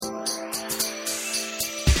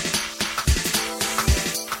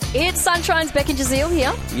It's Sunshine's Beck and Jazeel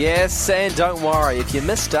here. Yes, and don't worry, if you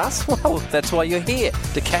missed us, well, that's why you're here,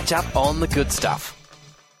 to catch up on the good stuff.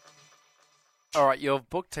 All right, you've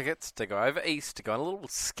booked tickets to go over east to go on a little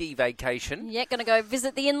ski vacation. Yeah, going to go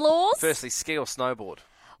visit the in-laws. Firstly, ski or snowboard?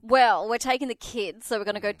 Well, we're taking the kids, so we're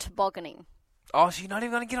going to go tobogganing. Oh, so you're not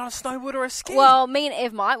even going to get on a snowboard or a ski? Well, me and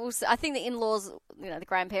Ev might. I think the in-laws, the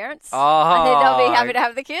grandparents. Oh, I think they'll be happy to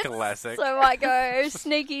have the kids. Classic. So I might go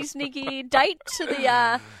sneaky date to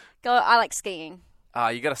the... I like skiing.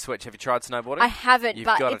 You got to switch. Have you tried snowboarding? I haven't, You've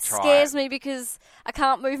but gotta it try scares me because I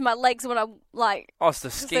can't move my legs when I'm like... Oh, so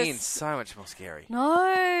the skiing's so much more scary. No.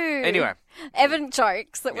 Anyway. Evan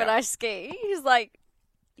jokes that when I ski, he's like,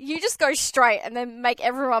 you just go straight and then make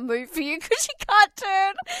everyone move for you because you can't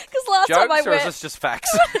turn. Because last time I Jokes, or went... is this just facts?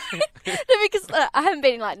 No, because I haven't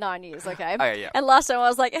been in like 9 years, okay? Oh, yeah. And last time I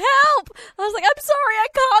was like, help! I was like, I'm sorry, I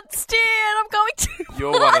can't stand. I'm going too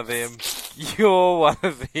You're one of them. You're one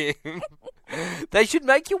of them. They should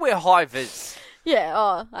make you wear high vis.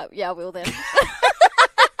 Yeah, I will then.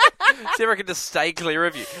 So everyone can just stay clear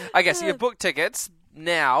of you. Okay, so you've booked tickets.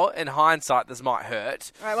 Now, in hindsight, this might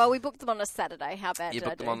hurt. All right, well, we booked them on a Saturday. How bad You did I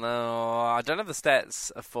booked do? them on the... I don't have the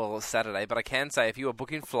stats for Saturday, but I can say if you were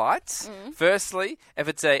booking flights, firstly, if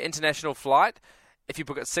it's an international flight, if you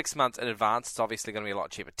book it 6 months in advance, it's obviously going to be a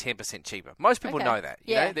lot cheaper, 10% cheaper. Most people know that.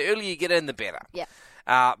 You know? The earlier you get in, the better. Yeah.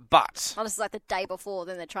 But... Oh, this is like the day before,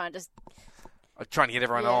 then they're trying to... I'm trying to get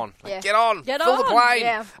everyone on. Like, yeah. Get on. Get Fill on. the plane.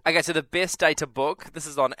 Yeah. Okay, so the best day to book, this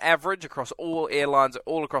is on average across all airlines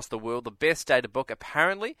all across the world, the best day to book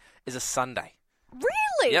apparently is a Sunday.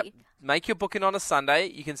 Really? Yep. Make your booking on a Sunday.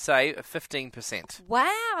 You can save 15%.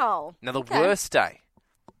 Wow. Now, the worst day,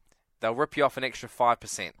 they'll rip you off an extra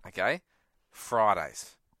 5%, okay?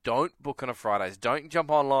 Fridays. Don't book on a Fridays. Don't jump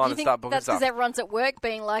online and start booking that's stuff. because everyone's at work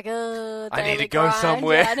being like, I need to go grind.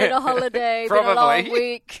 somewhere. Yeah, I need a holiday. Probably. Been a long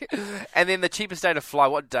week. And then the cheapest day to fly,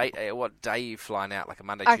 what day are you flying out? Like a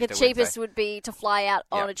Monday, Tuesday, The cheapest Wednesday? would be to fly out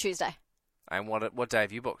on a Tuesday. And what day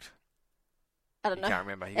have you booked? I don't know. You can't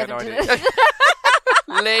remember. You got no Evan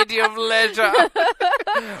idea. Lady of leisure.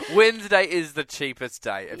 Wednesday is the cheapest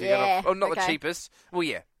day. If you're not the cheapest. Well,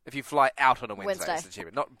 yeah. If you fly out on a Wednesday. It's the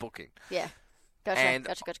cheapest. Not booking. Yeah.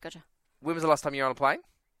 Gotcha. When was the last time you were on a plane?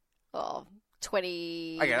 Oh,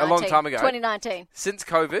 2019. Okay, a long time ago. 2019. Since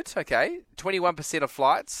COVID, 21% of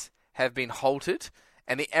flights have been halted,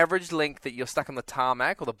 and the average length that you're stuck on the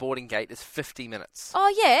tarmac or the boarding gate is 50 minutes.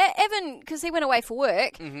 Oh, yeah. Evan, because he went away for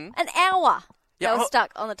work, an hour. Yeah, I was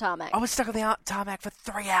stuck on the tarmac. I was stuck on the tarmac for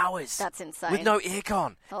 3 hours. That's insane. With no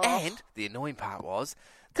aircon. Oh. And the annoying part was...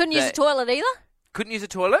 Couldn't use the toilet either? Couldn't use a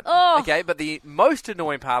toilet. Oh. Okay, but the most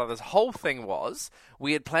annoying part of this whole thing was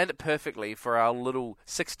we had planned it perfectly for our little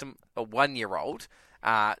 1-year-old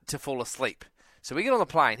to fall asleep. So we get on the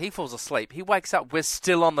plane, he falls asleep, he wakes up, we're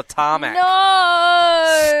still on the tarmac.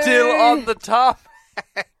 No! Still on the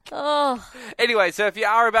tarmac. Oh. Anyway, so if you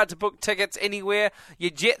are about to book tickets anywhere,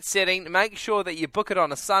 you're jet setting, make sure that you book it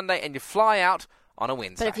on a Sunday and you fly out on a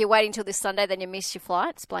Wednesday. But if you're waiting till this Sunday, then you miss your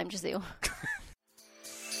flights. Blame Jazeel.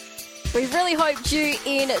 We really hoped you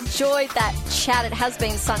enjoyed that chat. It has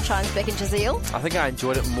been Sunshine's Beck and Jazeel. I think I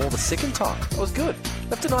enjoyed it more the second time. It was good.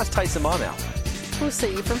 Left a nice taste in my mouth. We'll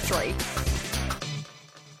see you from 3.